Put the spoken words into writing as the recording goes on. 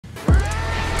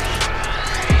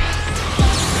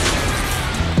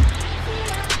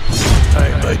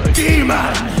a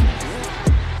demon!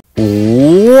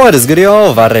 What is good,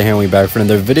 y'all? Vare here, and we back for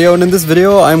another video, and in this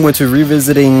video I'm going to be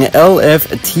revisiting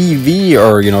LFTV,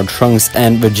 or Trunks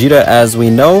and Vegeta as we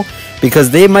know,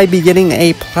 because they might be getting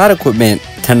a PLAT equipment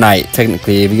tonight.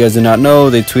 Technically, if you guys do not know,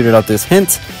 they tweeted out this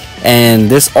hint, and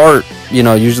this art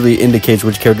usually indicates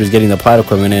which character is getting the PLAT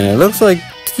equipment, and it looks like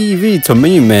TV to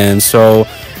me, man. So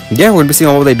yeah, we're gonna be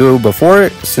seeing what they do before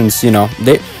it, since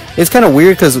it's kind of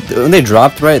weird because when they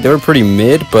dropped, right, they were pretty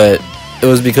mid, but it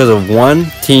was because of one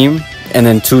team, and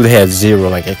then two, they had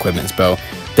zero equipments, bro.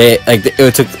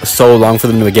 It took so long for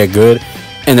them to get good,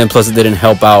 and then plus it didn't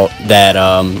help out that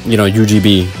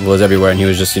UGB was everywhere, and he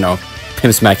was just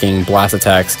pimp smacking blast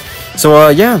attacks. So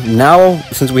yeah, now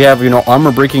since we have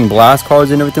armor breaking blast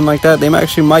cards and everything like that, they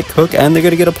actually might cook, and they're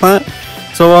gonna get a PLAT.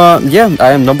 So yeah,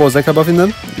 I am Dumbo Zeka buffing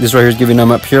them. This right here is giving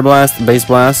them a pure blast, base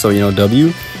blast, so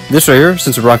W. This right here,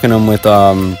 since we're rocking them with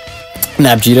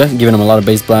Vegeta, giving him a lot of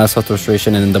base blast, health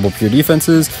restoration, and then double pure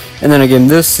defenses. And then again,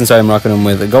 this, since I'm rocking him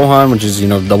with Gohan, which is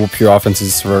double pure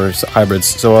offenses for hybrids.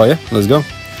 So yeah, let's go.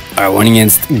 Alright, one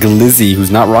against Glizzy,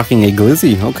 who's not rocking a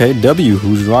Glizzy. Okay, W,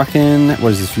 who's rocking,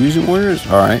 what is this, Fusion Warriors?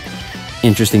 Alright,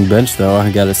 interesting bench though,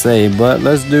 I gotta say. But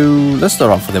let's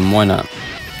start off with him, why not?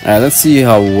 Alright, let's see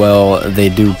how well they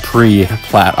do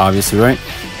pre-PLAT, obviously, right?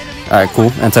 Alright,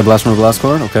 cool. Anti-blast from a blast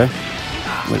card, okay.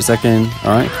 Wait a second.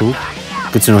 Alright, cool.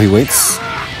 Good to know he waits.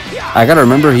 I gotta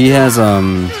remember he has I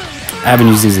haven't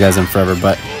used these guys in forever,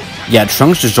 but yeah,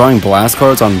 Trunks just drawing blast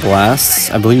cards on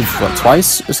blasts, I believe, what,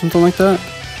 twice or something like that.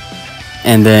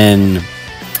 And then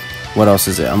what else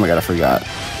is it? Oh my god, I forgot.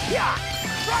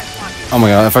 Oh my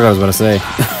god, I forgot what I was about to say.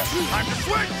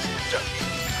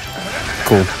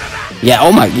 Cool. Yeah,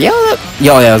 oh my, yeah,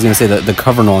 I was gonna say the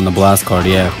cover null on the blast card.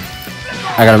 Yeah,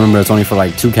 I gotta remember it's only for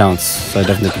 2 counts, so I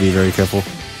definitely have to be very careful.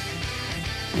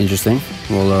 Interesting.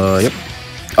 Well, yep.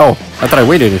 Oh, I thought I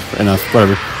waited enough.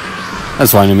 Whatever.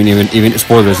 That's fine. I mean, even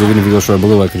spoilers. Even if you go short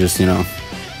blue, I could just, Oh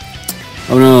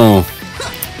no.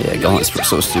 Yeah, Gauntlet's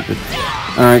so stupid.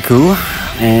 All right, cool.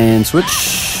 And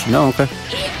switch. No, okay.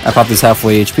 I popped this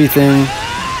halfway HP thing.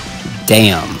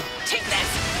 Damn.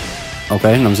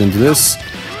 Okay, and I'm just gonna do this.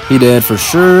 He dead for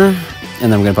sure.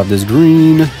 And then we're gonna pop this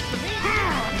green.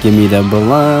 Give me that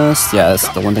blast. Yeah, that's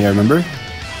the one thing I remember.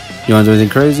 You wanna do anything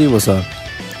crazy? What's up?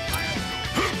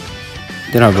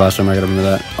 They don't have blast armor, I gotta remember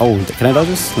that. Oh, can I dodge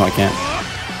this? No, I can't.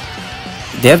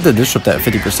 They have the disrupt at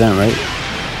 50%, right?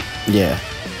 Yeah.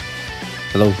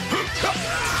 Hello.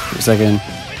 Wait a second.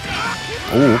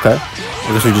 Oh, okay. I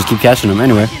guess we just keep catching them.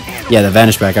 Anyway. Yeah, the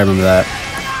vanish back, I remember that.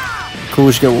 Cool,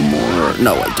 we should get one more.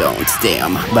 No, I don't.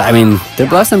 Damn. But I mean, their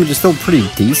blast damage is still pretty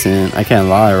decent. I can't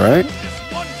lie, right?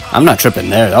 I'm not tripping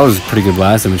there. That was pretty good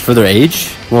blast damage for their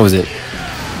age. What was it?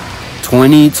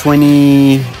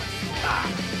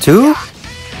 2022?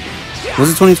 Was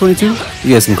it 2022?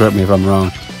 You guys can correct me if I'm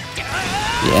wrong.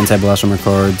 Yeah, anti-blast armor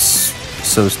cards.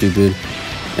 So stupid.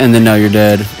 And then now you're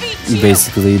dead,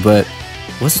 basically. But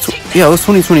was it? Yeah, it was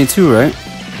 2022, right?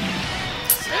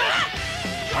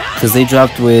 Because they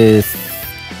dropped with.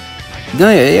 No,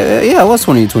 yeah, it was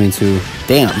 2022.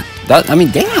 Damn. Damn.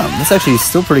 That's actually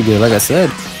still pretty good. Like I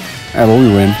said. All right, well, we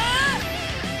win.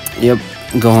 Yep.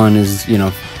 Gohan is,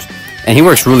 and he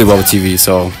works really well with TV.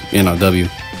 So W.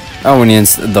 I went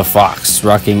against the Fox,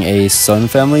 rocking a Sun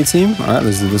family team. Alright,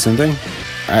 let's do the same thing.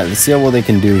 Alright, let's see how well they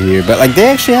can do here. But they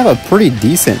actually have a pretty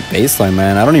decent baseline,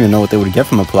 man. I don't even know what they would get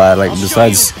from a PLAT,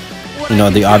 besides,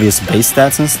 the obvious base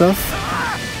stats and stuff.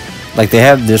 They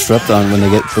have disrupt on when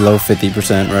they get below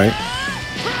 50%, right?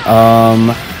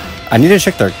 I need to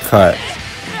check their cut.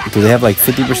 Do they have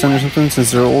 50% or something since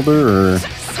they're older, or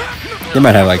they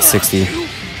might have 60.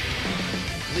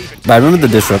 But I remember the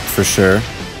disrupt for sure.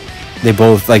 They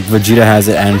both, Vegeta has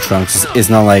it and Trunks. It's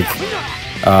not like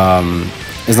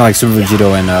Super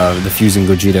Vegeta and the Fusing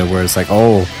Gogeta, where it's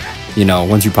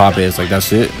once you pop it, it's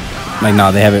that's it.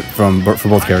 No, they have it for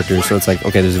both characters. So it's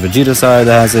okay, there's a Vegeta side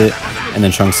that has it, and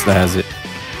then Trunks that has it.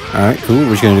 Alright, cool.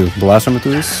 What you gonna do? Blast armor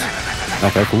through this?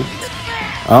 Okay, cool.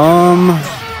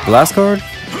 Blast card?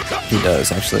 He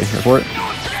does, actually. Report.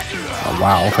 Oh,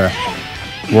 wow, okay.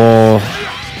 Well,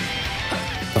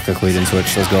 okay, cool, he didn't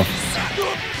switch. Let's go.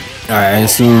 Alright, I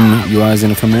assume UI is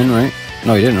gonna come in, right?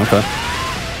 No, he didn't, okay.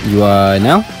 UI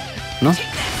now? No?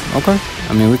 Okay.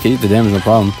 I mean, we can eat the damage, no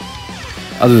problem.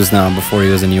 I'll do this now before he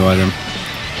does an UI then.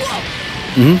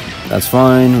 That's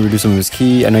fine. Reduce some of his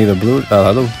ki. I know you have a blue.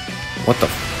 Hello. What the?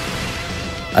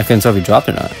 I couldn't tell if he dropped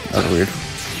or not. That was weird.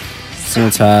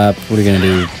 Single tap. What are you gonna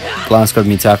do? Blast card,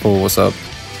 me tackle. What's up?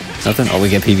 Nothing? Oh, we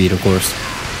get PV'd, of course.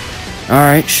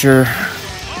 Alright, sure.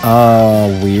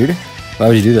 Weird. Why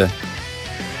would you do that?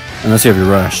 Unless you have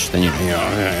your rush, then you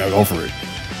know, go for it.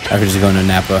 I could just go into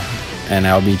Nappa and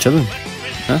I'll be chilling.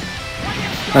 Huh?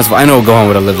 That's fine. I know Gohan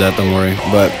would have lived that, don't worry.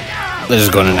 But let's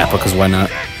just go into Nappa because why not?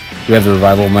 We have the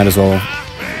revival, might as well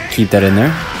keep that in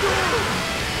there.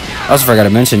 I also forgot to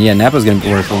mention, yeah, Nappa's gonna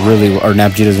work really, or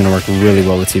Nap Vegeta's gonna work really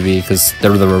well with TV because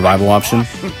they're the revival option,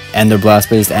 and they're blast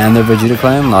based, and they're Vegeta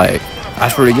clan. Like,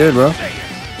 that's pretty good, bro.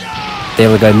 They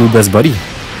have like a new best buddy.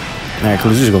 Alright,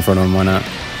 cool. Let's just go for them. Why not?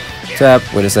 Tap.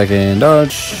 Wait a second.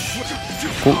 Dodge.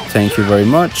 Cool. Thank you very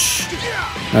much.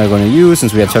 Now we're going to use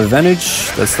since we have type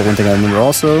advantage. That's the one thing I remember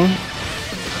also.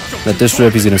 Let this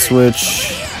rip. He's gonna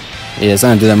switch. Yeah, it's not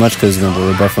gonna do that much because remember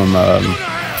we're buff from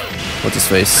what's his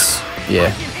face?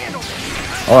 Yeah.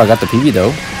 Oh, I got the PB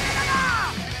though.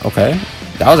 Okay,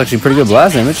 that was actually pretty good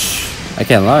blast damage. I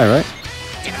can't lie, right?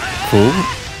 Cool.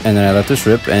 And then I let this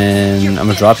rip, and I'm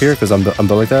gonna drop here because I'm built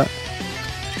like that.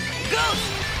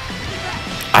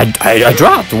 I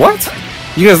dropped. What?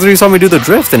 You guys literally saw me do the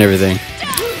drift and everything.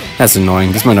 That's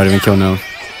annoying. This might not even kill now.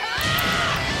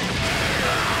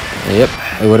 Yep,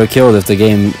 it would have killed if the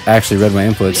game actually read my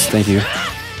inputs. Thank you.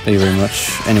 Thank you very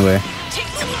much. Anyway.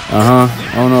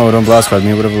 Oh no, don't blast card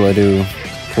me. Whatever I do.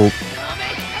 Cool.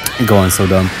 Going so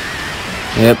dumb.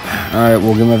 Yep. Alright,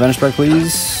 we'll give my advantage back,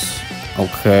 please.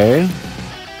 Okay.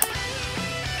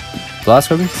 Blast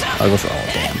card me? I'll go for. Oh,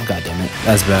 damn. God damn it.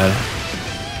 That's bad.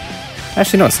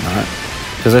 Actually, no, it's not.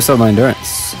 Because I still have my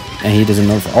endurance. And he doesn't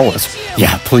know for. Oh, it's.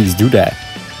 Yeah, please do that.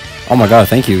 Oh my god,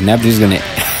 thank you. Napji's gonna.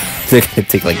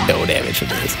 take like no damage from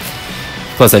this.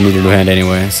 Plus, I need a new hand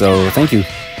anyway, so thank you.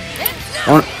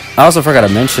 I also forgot to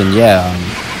mention, yeah,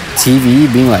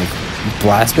 TV being like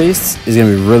blast based is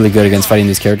gonna be really good against fighting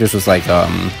these characters with like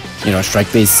you know,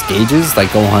 strike based gauges like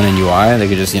Gohan and UI. They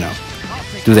could just, you know,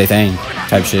 do their thing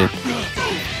type shit.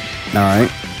 All right.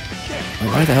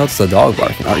 Why the hell is the dog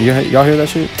barking? Y'all hear that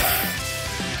shit?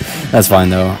 That's fine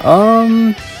though.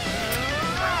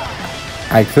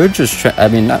 I could just I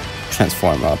mean not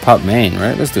transform, pop main,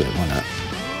 right? Let's do it. Why not?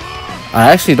 I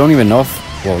actually don't even know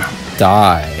if we'll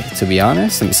die, to be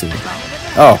honest. Let me see.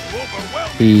 Oh,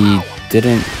 he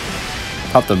didn't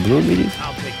pop the blue immediately.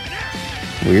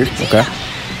 Weird. Okay.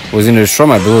 Well, he's gonna destroy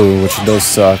my blue, which does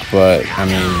suck, but I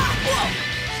mean,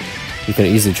 he could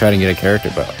easily try to get a character.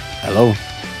 But hello,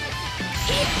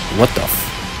 what the?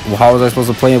 Well, how was I supposed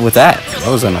to play it with that? That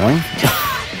was annoying.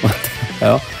 What the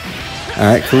hell? All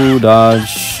right, cool.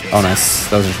 Dodge. Oh, nice.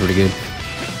 That was just pretty good.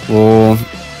 Well,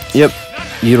 yep.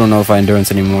 You don't know if I endurance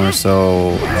anymore,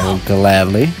 so I'll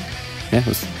gladly.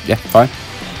 Yeah, fine.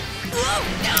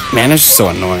 Man, it's just so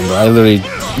annoying, bro. I literally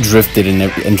drifted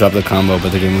and dropped the combo,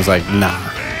 but the game was like, nah.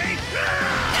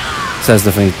 So that's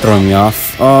definitely throwing me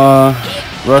off.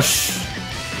 Rush.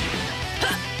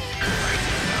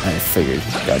 I figured.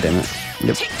 God damn it.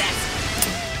 Yep.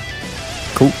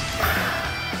 Cool.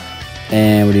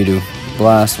 And what do?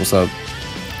 Blast. What's up?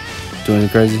 Doing anything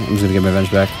crazy? I'm just gonna get my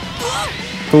revenge back.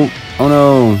 Cool. Oh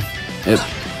no. Yep.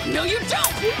 No, you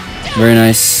don't. Very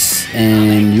nice.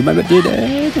 And you might be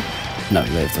dead. No,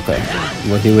 he lived. Okay.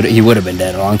 Well, he would have been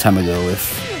dead a long time ago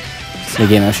if the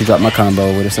game actually dropped my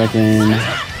combo. Wait a second.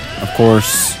 Of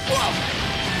course.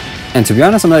 And to be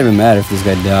honest, I'm not even mad if this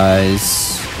guy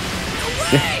dies.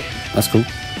 Yeah, that's cool.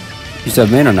 You still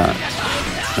have main or not?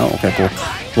 Oh, okay, cool.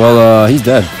 Well, he's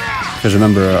dead. Because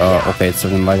remember, okay, it's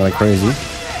looking like crazy.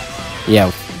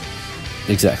 Yeah,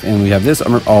 exactly. And we have this.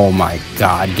 Oh my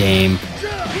god, game.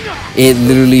 It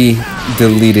literally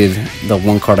deleted the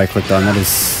one card I clicked on. That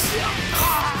is.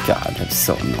 God, that's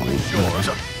so annoying.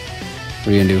 Whatever. What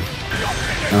are you gonna do?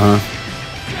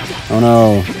 Oh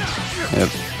no. Yep.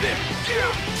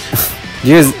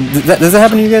 You guys, does that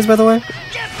happen to you guys, by the way?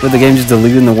 That the game just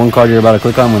deleted the one card you're about to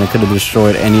click on when it could have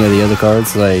destroyed any of the other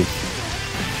cards? Like.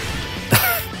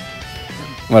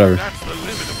 Whatever. That's the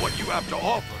limit of what you have to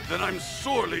offer, then I'm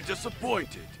sorely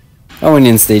disappointed. Oh,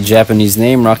 Indian State Japanese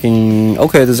name rocking.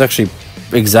 Okay, this is actually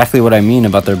exactly what I mean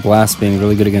about their blast being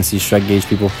really good against these strike gauge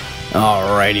people.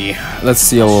 Alrighty, let's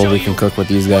see how well we can cook with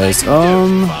these guys.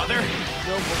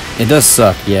 It does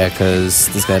suck, yeah, because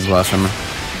this guy's blast armor.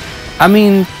 I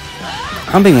mean,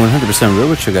 I'm being 100% real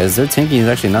with you guys. Their tanking is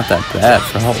actually not that bad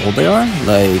for how old they are.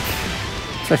 Like,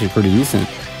 it's actually pretty decent.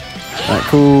 Alright,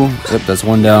 cool. Yep, that's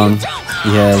one down.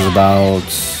 He has about.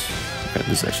 Okay,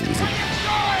 this is actually easy.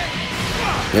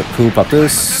 Yep, cool. Pop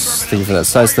this. Thank you for that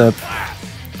sidestep.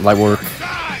 Light work.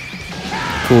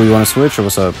 Cool. You want to switch or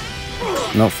what's up?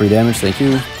 No, free damage. Thank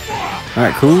you. All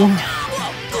right, cool.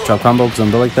 Drop combo because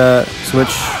I'm built like that.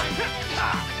 Switch.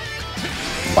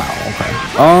 Wow. Okay.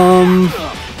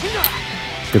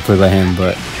 Good play by him,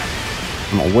 but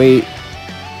I'm gonna wait.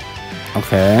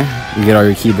 Okay. You get all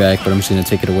your key back, but I'm just gonna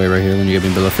take it away right here when you get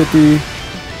me below 50.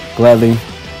 Gladly.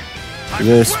 Do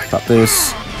this, pop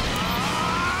this.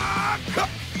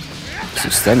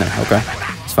 Just stay there, okay.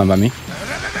 It's fine by me.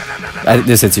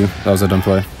 This hits you. That was a dumb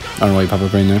play. I don't know why you pop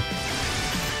up right there.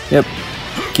 Yep.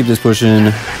 Keep this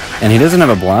pushing. And he doesn't have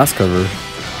a blast cover.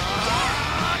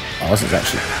 Oh, this is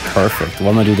actually perfect. Well,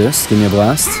 I'm gonna do this. Give me a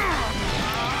blast.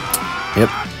 Yep.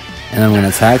 And then I'm gonna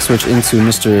attack switch into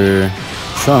Mr.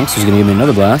 Trunks, who's gonna give me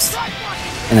another blast.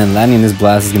 And then landing this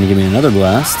blast is gonna give me another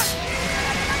blast.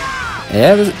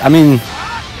 Yeah, I mean,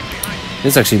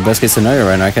 this is actually best case scenario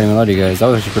right now. I can't even lie to you guys. That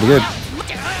was actually pretty good.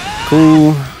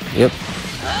 Cool. Yep.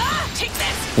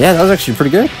 Yeah, that was actually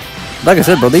pretty good. Like I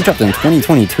said, bro, they dropped in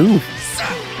 2022.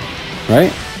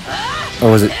 Right?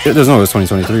 Or was it? There's no, it was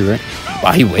 2023, right?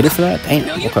 Wow, he waited for that? Damn.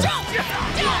 Okay.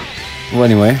 Well,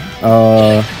 anyway.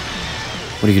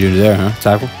 What do you do there, huh?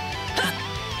 Tackle?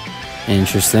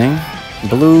 Interesting.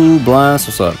 Blue blast.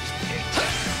 What's up?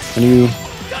 What do you...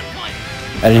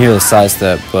 I didn't hear the side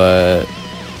step, but...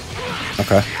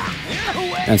 Okay.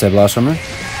 Anti-blast from her.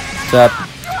 Tap.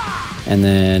 And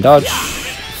then dodge.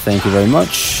 Thank you very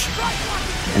much.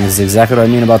 And this is exactly what I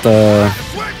mean about the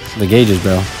gauges,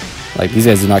 bro. Like, these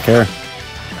guys do not care.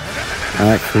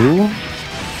 Alright, cool.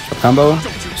 Combo.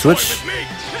 Switch.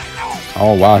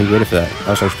 Oh, wow, he waited for that. That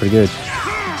was actually pretty good.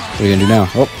 What are you gonna do now?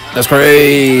 Oh, that's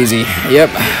crazy. Yep.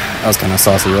 That was kind of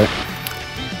saucy, right?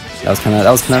 That was kind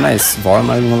of nice. Var, I'm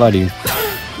not even gonna lie to you.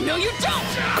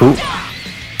 Cool.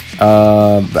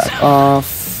 Back off.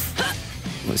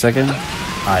 Wait a second.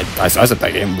 I said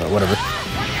that game, but whatever.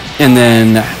 And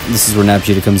then this is where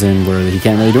Vegeta comes in, where he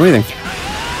can't really do anything.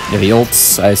 If he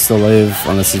ults, I still live,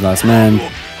 unless he's last man.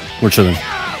 We're chilling.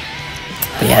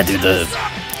 But yeah, dude,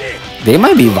 they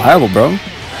might be viable, bro.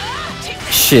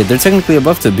 Shit, they're technically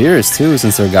above Tiberius too,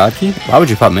 since they're God Key. Why would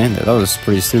you pop man there? That was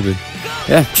pretty stupid.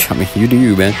 Yeah, I mean, you do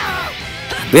you, man.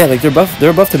 But yeah, like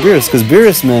they're above Tiberius, because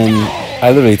Beerus, man,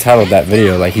 I literally titled that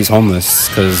video like he's homeless,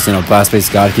 because you know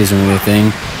blast-based God Key isn't really a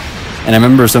thing. And I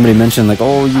remember somebody mentioned like,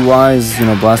 oh, UI's, you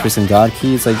know, blast-based and God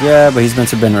Key. It's like, yeah, but he's meant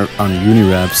to have been on uni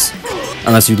reps,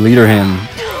 unless you leader him.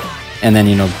 And then,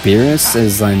 you know, Beerus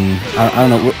is on, I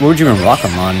don't know, what would you even rock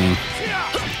him on?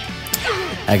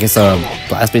 I guess a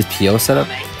blast-based PO setup,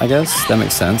 I guess. That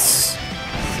makes sense.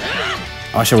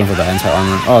 Oh, I should have went for the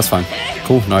anti-armor. Oh, that's fine.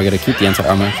 Cool. Now I gotta keep the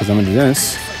anti-armor, because I'm gonna do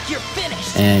this.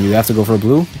 And you have to go for a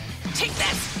blue?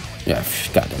 Yeah,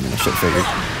 goddamn it, I should have figured.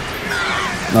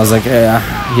 And I was like, yeah,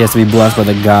 he has to be blessed by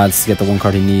the gods to get the one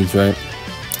card he needs, right?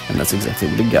 And that's exactly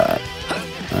what he got.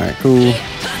 Alright, cool.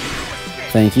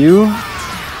 Thank you.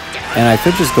 And I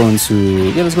could just go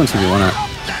into... Yeah, let's go into TV, why not?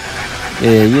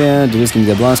 Yeah, do this, give me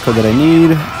the blast card that I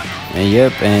need. And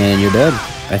yep, and you're dead,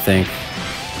 I think.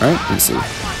 Right? Let's see.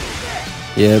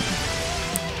 Yep.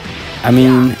 I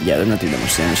mean, yeah, they're not doing that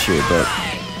much damage here, but...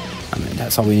 I mean,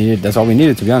 that's all we needed. That's all we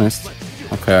needed, to be honest.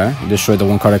 Okay, destroyed the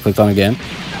one card I clicked on again.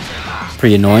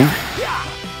 Pretty annoying.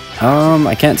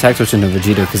 I can't tag switch into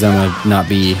Vegeta because then would not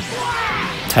be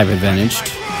type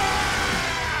advantaged.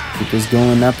 Keep this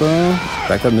going, Nappa.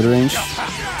 Back up mid-range.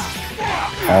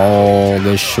 Oh,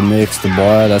 this Shemix, the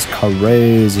boy, that's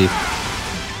crazy.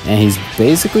 And he's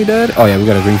basically dead. Oh yeah, we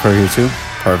got a green card here too.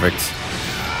 Perfect.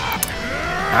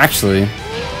 Actually,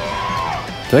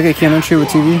 do I get cannon entry with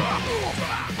TV?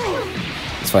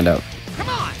 Let's find out.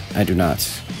 I do not.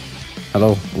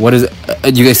 Hello? What is it?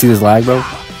 Do you guys see this lag, bro?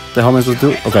 The hell am I supposed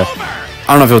to do? Okay. I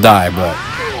don't know if he'll die, but...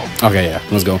 Okay, yeah.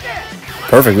 Let's go.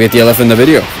 Perfect. We hit the LF in the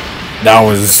video. That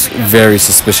was very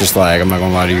suspicious lag. I'm not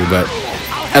gonna lie to you, but...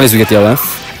 At least we get the LF.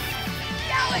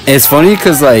 And it's funny,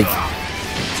 because, like...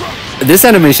 This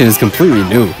animation is completely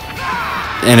new.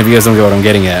 And if you guys don't get what I'm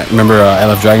getting at... Remember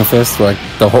LF Dragon Fist? Where, like,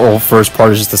 the whole first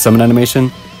part is just the summon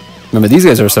animation? Remember, these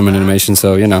guys are a summon animation,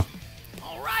 so, you know.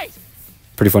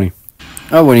 Pretty funny.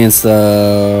 Oh, when against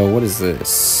what is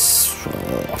this?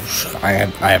 I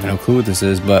have no clue what this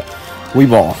is, but we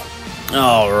ball.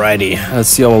 Alrighty, let's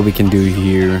see what we can do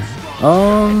here.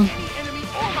 Alright,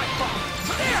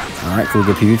 cool.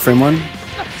 Get PV frame one.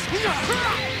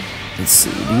 Let's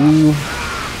see.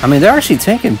 I mean, they're actually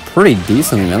tanking pretty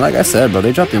decently, man. Like I said, bro,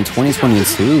 they dropped in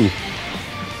 2022.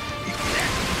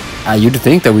 You'd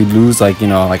think that we'd lose like, you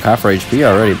know, like half our HP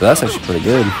already, but that's actually pretty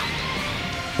good.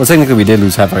 Well, technically we did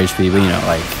lose half our HP, but you know,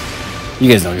 like, you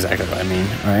guys know exactly what I mean.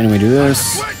 Alright, anyway, do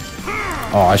this.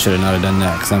 Oh, I should have not have done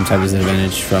that, because I'm type of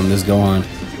disadvantage from this go on.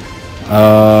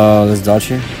 Let's dodge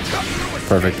here.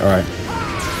 Perfect, alright.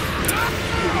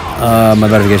 I'm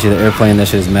about to get you the airplane. That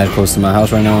shit is mad close to my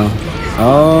house right now.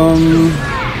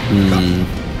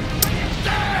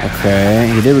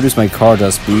 Okay, he did reduce my card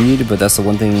speed, but that's the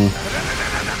one thing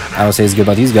I would say is good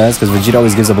about these guys, because Vegeta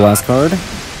always gives a blast card.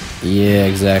 Yeah,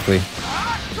 exactly.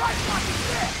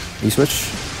 You switch?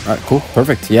 All right, cool,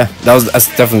 perfect. Yeah, that's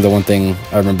definitely the one thing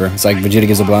I remember. It's like Vegeta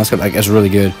gives a blast cut. Like, that's really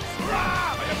good.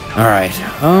 All right.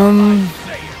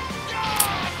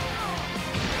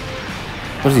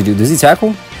 What does he do? Does he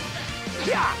tackle?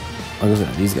 What is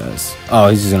it? These guys. Oh,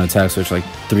 he's just gonna attack switch like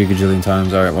 3 gajillion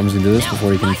times. All right, well, I'm just gonna do this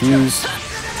before he can fuse.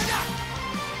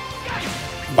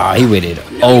 Wow, he waited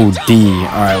OD.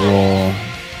 All right, well,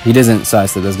 he doesn't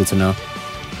sidestep. That's good to know.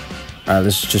 All right,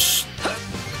 let's just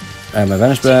add my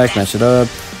vanish back, match it up.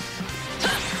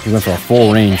 He went for a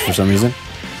full range for some reason.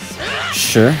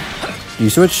 Sure. Do you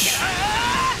switch?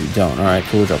 You don't. All right,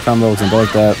 cool. Drop combo. Looks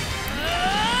like that.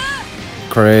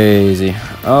 Crazy.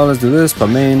 Oh, let's do this. Pop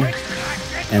main.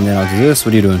 And then I'll do this.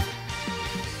 What are you doing?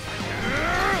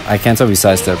 I can't tell if he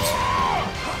sidestepped.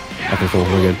 Okay, cool.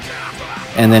 We're good.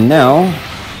 And then now,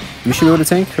 you should be able to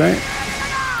tank, right?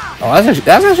 Oh, that's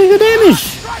actually good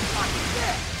damage.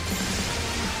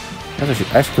 That's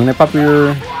actually, can I pop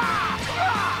your...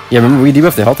 Yeah, remember we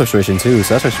debuffed the health restoration too,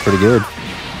 so that's actually pretty good.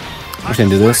 I'm just gonna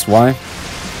do this. Why?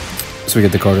 So we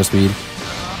get the card speed.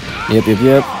 Yep.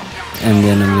 And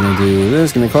then I'm gonna do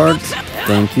this. Give me a card.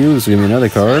 Thank you. This will give me another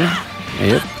card.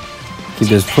 Yep. Keep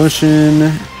this pushing.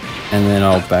 And then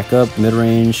I'll back up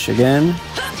mid-range again.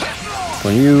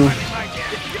 On you.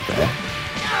 Okay.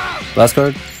 Last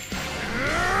card?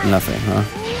 Nothing, huh?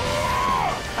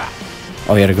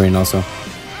 Oh, he had a green also.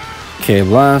 Okay,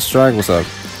 blast, strike, what's up?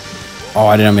 Oh,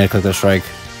 I didn't mean to click that strike.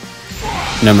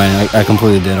 Never mind, I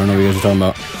completely did. I don't know what you guys are talking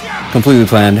about. Completely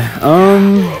planned.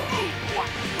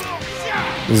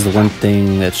 This is the one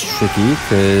thing that's tricky,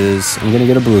 because I'm gonna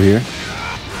get a blue here.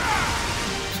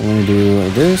 So I'm gonna do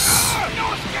this.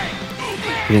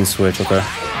 He didn't switch, okay.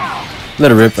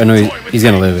 Let it rip. I know he's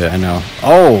gonna live it, I know.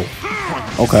 Oh!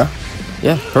 Okay.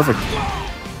 Yeah, perfect.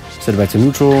 Set it back to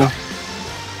neutral.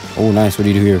 Oh, nice. What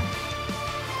do you do here?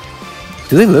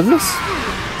 Do they live this?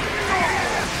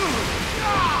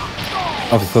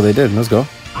 Okay, cool. They did. Let's go.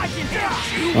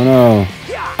 Oh no!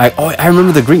 I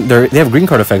remember the green. They have green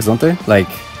card effects, don't they? Like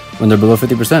when they're below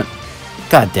 50%.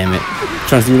 God damn it!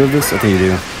 Trunks, do you live this? I think you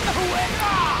do.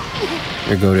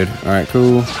 You're goated. All right,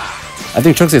 cool. I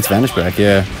think Trunks gets vanish back.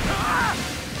 Yeah,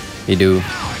 you do.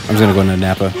 I'm just gonna go into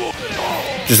Nappa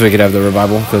just so we could have the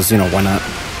revival, because you know why not?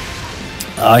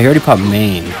 He already popped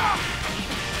main.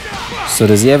 So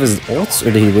does he have his ults,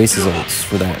 or did he waste his ults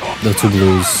for that? The 2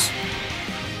 blues.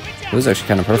 It was actually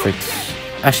kind of perfect.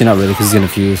 Actually, not really, because he's gonna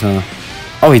fuse, huh?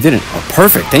 Oh, he didn't. Oh,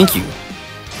 perfect. Thank you.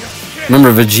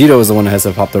 Remember, Vegeta was the one that has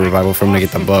to pop the revival for him to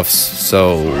get the buffs.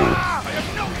 So,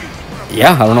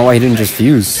 yeah, I don't know why he didn't just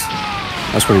fuse.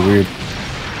 That's pretty weird.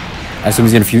 I assume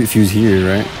he's gonna fuse here,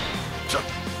 right?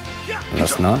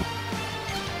 That's not.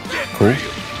 Cool.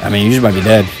 I mean, you just might be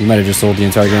dead. You might have just sold the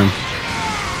entire game.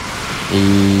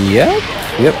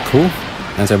 Yep, cool.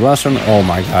 Anti-blast run. Oh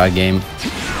my god, game.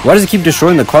 Why does it keep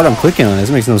destroying the card I'm clicking on? This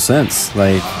makes no sense.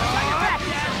 Like,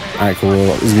 alright, cool.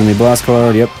 This is gonna be blast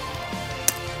card, yep.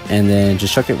 And then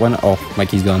just chuck it. Why not? Oh, my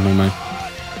key's gone. Never mind.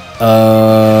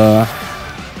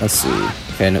 Let's see.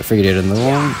 Okay, no, figured it in the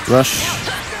one. Rush.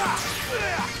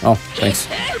 Oh, thanks.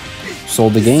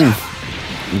 Sold the game.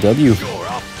 W.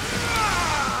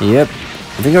 Yep.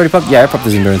 I think I already popped. Yeah, I popped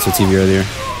this endurance with TV earlier.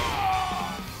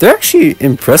 They're actually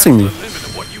impressing me.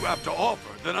 What you have to offer,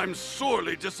 then I'm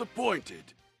sorely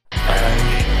disappointed. I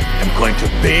am going to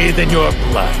bathe in your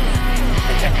blood.